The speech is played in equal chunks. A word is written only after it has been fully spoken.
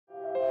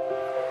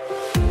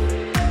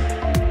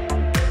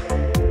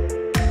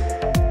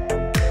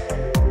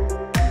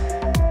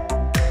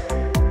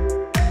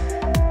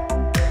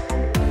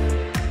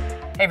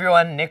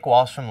everyone, Nick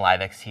Walsh from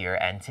LiveX here,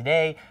 and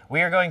today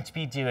we are going to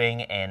be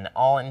doing an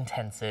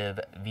all-intensive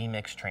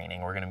vMix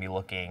training. We're going to be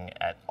looking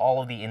at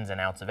all of the ins and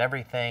outs of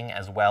everything,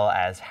 as well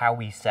as how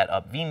we set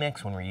up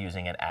vMix when we're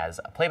using it as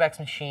a playbacks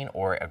machine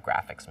or a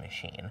graphics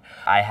machine.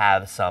 I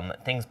have some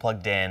things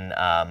plugged in.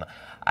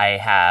 I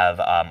have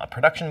a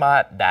production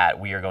bot that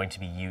we are going to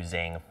be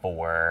using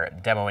for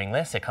demoing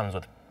this. It comes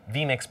with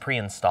vMix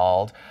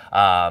pre-installed,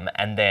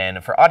 and then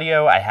for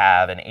audio I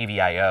have an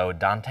AVIO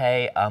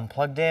Dante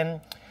plugged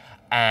in,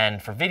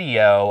 and for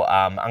video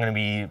I'm going to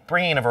be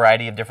bringing in a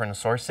variety of different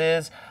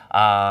sources,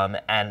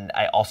 and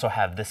I also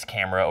have this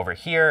camera over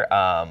here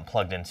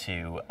plugged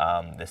into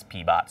this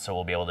P-bot, so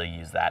we'll be able to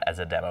use that as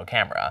a demo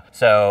camera.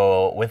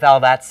 So with all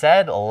that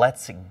said,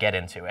 let's get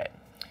into it.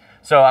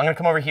 So I'm going to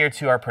come over here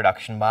to our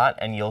production bot,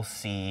 and you'll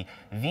see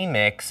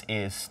vMix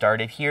is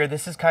started here.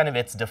 This is kind of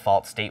its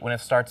default state when it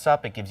starts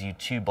up. It gives you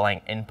two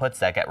blank inputs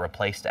that get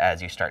replaced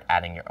as you start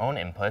adding your own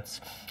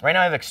inputs. Right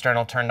now I have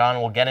external turned on.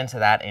 We'll get into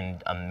that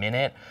in a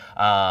minute,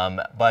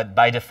 but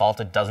by default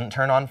it doesn't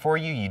turn on for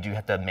you. You do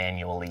have to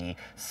manually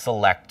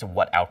select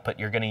what output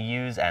you're going to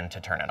use and to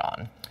turn it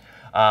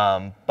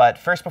on. But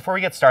first, before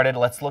we get started,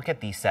 let's look at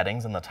these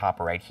settings in the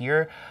top right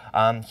here.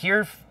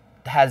 Here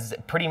has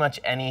pretty much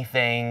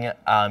anything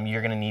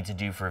you're going to need to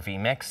do for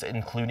vMix,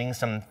 including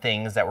some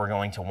things that we're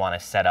going to want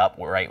to set up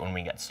right when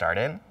we get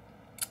started.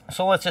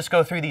 So let's just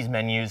go through these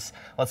menus.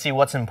 Let's see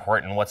what's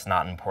important, what's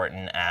not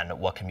important, and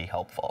what can be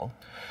helpful.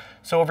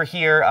 So over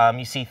here,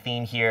 you see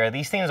theme here.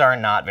 These themes are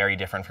not very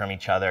different from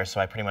each other,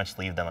 so I pretty much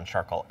leave them on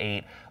charcoal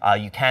 8.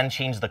 You can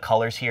change the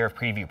colors here of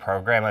preview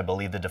program. I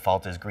believe the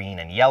default is green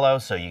and yellow,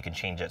 so you can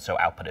change it so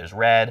output is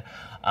red.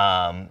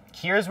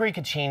 Here's where you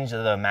could change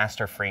the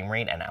master frame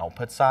rate and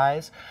output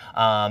size.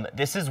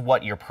 This is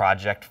what your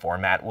project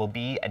format will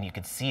be, and you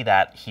can see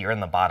that here in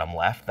the bottom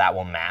left. That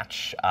will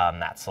match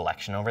that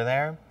selection over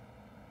there.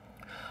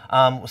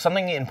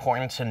 Something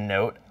important to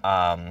note,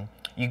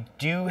 you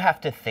do have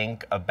to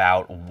think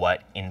about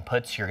what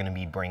inputs you're going to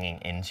be bringing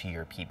into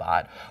your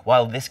P-bot.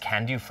 While this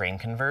can do frame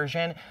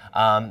conversion,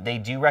 they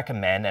do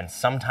recommend, and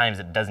sometimes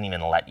it doesn't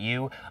even let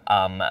you,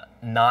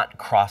 not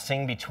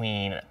crossing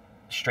between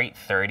straight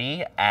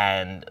 30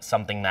 and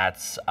something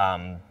that's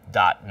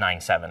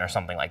 .97 or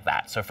something like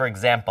that. So for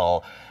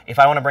example, if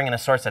I want to bring in a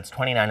source that's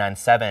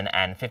 2997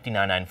 and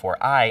 5994i,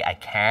 I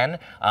can,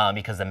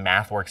 because the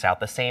math works out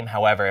the same.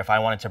 However, if I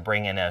wanted to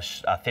bring in a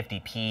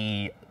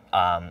 50p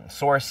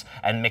source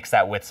and mix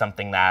that with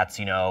something that's,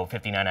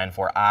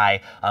 5994i,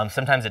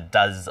 sometimes it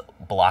does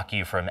block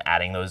you from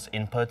adding those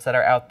inputs that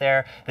are out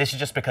there. This is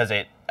just because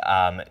it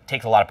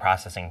takes a lot of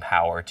processing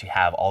power to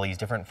have all these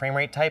different frame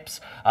rate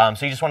types.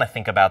 So you just want to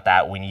think about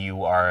that when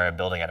you are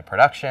building out a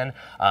production.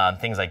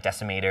 Things like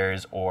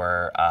decimators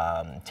or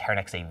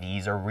Teranex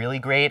AVs are really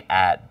great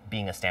at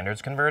being a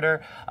standards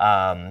converter.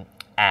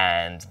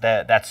 And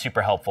that's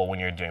super helpful when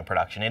you're doing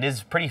production. It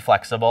is pretty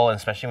flexible,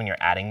 especially when you're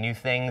adding new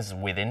things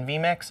within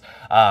vMix,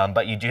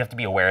 but you do have to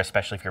be aware,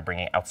 especially if you're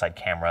bringing outside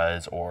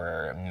cameras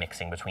or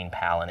mixing between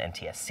PAL and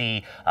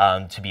NTSC,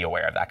 to be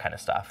aware of that kind of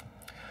stuff.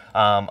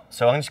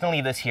 So I'm just going to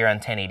leave this here on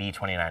 1080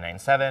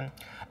 2997.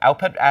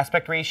 Output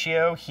aspect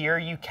ratio, here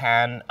you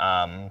can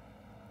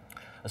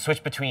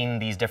switch between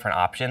these different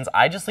options.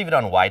 I just leave it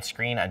on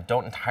widescreen. I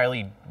don't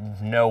entirely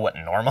know what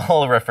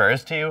normal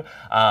refers to,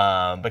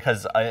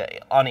 because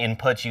on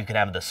inputs you can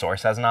have the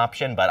source as an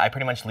option, but I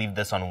pretty much leave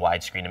this on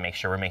widescreen to make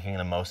sure we're making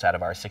the most out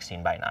of our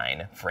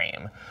 16:9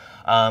 frame.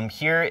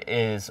 Here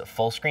is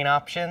full screen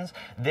options.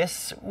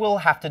 This will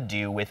have to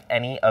do with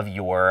any of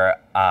your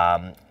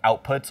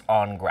outputs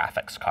on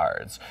graphics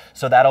cards.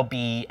 So that'll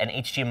be an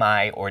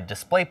HDMI or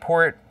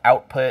DisplayPort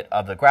output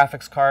of the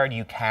graphics card.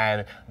 You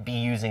can be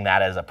using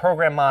that as a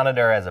program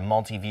monitor, as a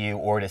multi-view,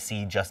 or to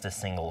see just a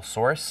single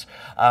source.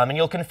 And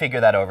you'll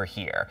configure that over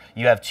here.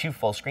 You have two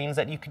full screens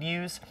that you could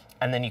use,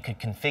 and then you could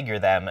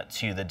configure them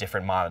to the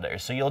different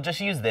monitors. So you'll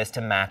just use this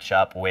to match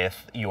up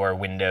with your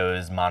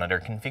Windows monitor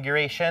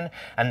configuration,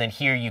 and then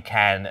here you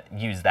can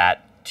use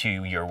that to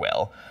your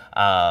will.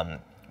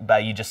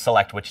 But you just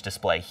select which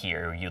display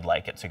here you'd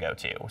like it to go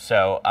to.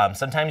 So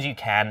sometimes you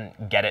can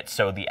get it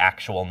so the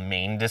actual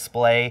main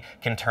display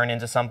can turn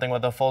into something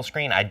with a full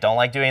screen. I don't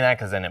like doing that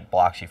because then it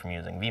blocks you from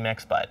using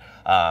vMix, but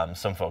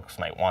some folks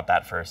might want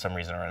that for some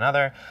reason or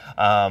another.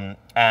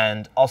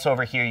 And also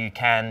over here you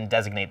can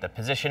designate the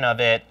position of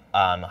it,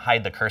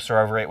 hide the cursor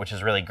over it, which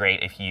is really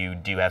great if you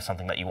do have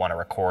something that you want to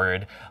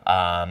record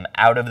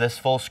out of this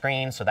full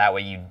screen, so that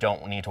way you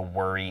don't need to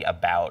worry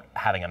about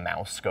having a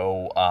mouse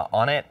go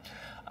on it.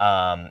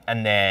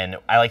 And then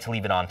I like to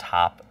leave it on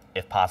top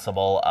if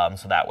possible,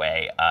 so that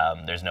way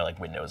there's no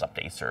Windows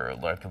updates or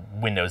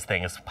Windows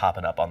things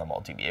popping up on the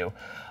multi-view.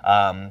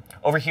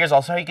 Over here is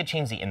also how you could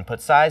change the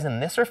input size,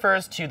 and this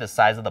refers to the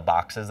size of the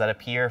boxes that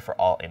appear for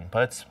all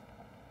inputs.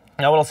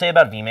 Now, what I'll say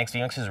about vMix,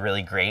 vMix is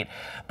really great,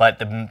 but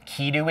the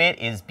key to it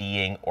is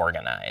being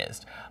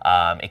organized.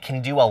 It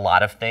can do a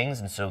lot of things,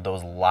 and so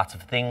those lots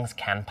of things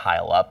can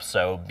pile up.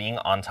 So being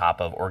on top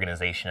of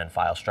organization and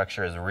file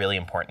structure is really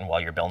important while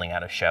you're building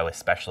out a show,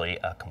 especially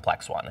a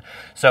complex one.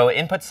 So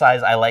input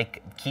size, I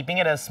like keeping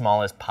it as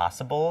small as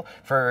possible.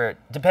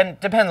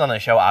 Depends on the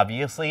show,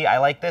 obviously. I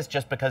like this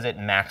just because it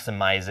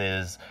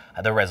maximizes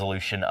the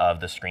resolution of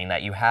the screen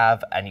that you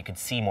have, and you can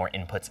see more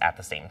inputs at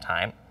the same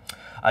time.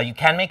 You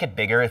can make it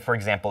bigger, for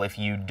example, if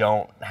you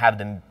don't have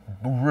the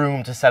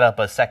room to set up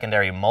a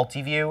secondary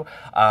multi-view.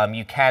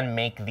 You can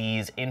make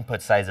these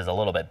input sizes a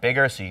little bit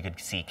bigger so you could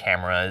see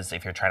cameras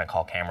if you're trying to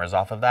call cameras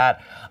off of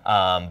that.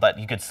 But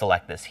you could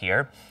select this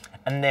here.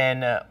 And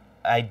then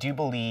I do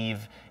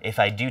believe if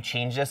I do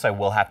change this, I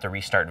will have to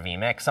restart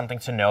vMix. Something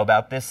to know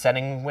about this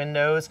setting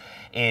windows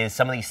is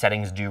some of these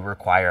settings do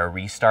require a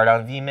restart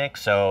on vMix,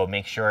 so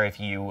make sure if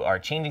you are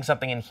changing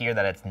something in here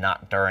that it's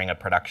not during a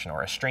production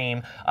or a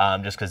stream,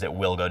 just because it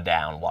will go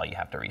down while you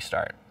have to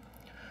restart.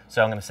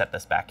 So I'm going to set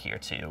this back here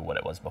to what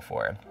it was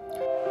before.